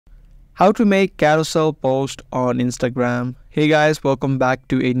How to make carousel post on Instagram. Hey guys, welcome back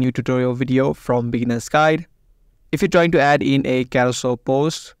to a new tutorial video from Beginner's Guide. If you're trying to add in a carousel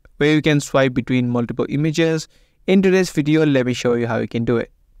post where you can swipe between multiple images, in today's video let me show you how you can do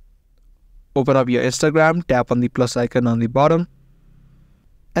it. Open up your Instagram, tap on the plus icon on the bottom,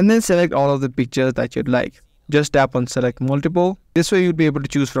 and then select all of the pictures that you'd like. Just tap on select multiple. This way you'll be able to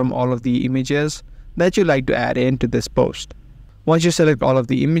choose from all of the images that you'd like to add into this post. Once you select all of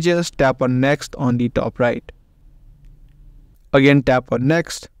the images, tap on next on the top right. Again, tap on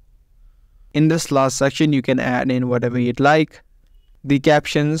next. In this last section, you can add in whatever you'd like. The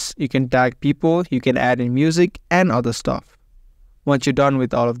captions, you can tag people, you can add in music and other stuff. Once you're done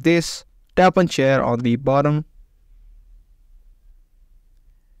with all of this, tap on share on the bottom.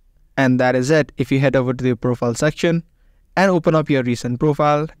 And that is it. If you head over to the profile section and open up your recent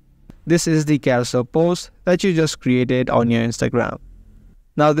profile, this is the carousel post that you just created on your Instagram.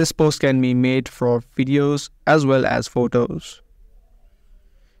 Now this post can be made for videos as well as photos.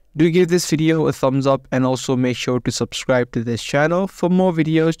 Do give this video a thumbs up and also make sure to subscribe to this channel for more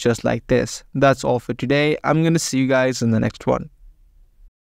videos just like this. That's all for today. I'm going to see you guys in the next one.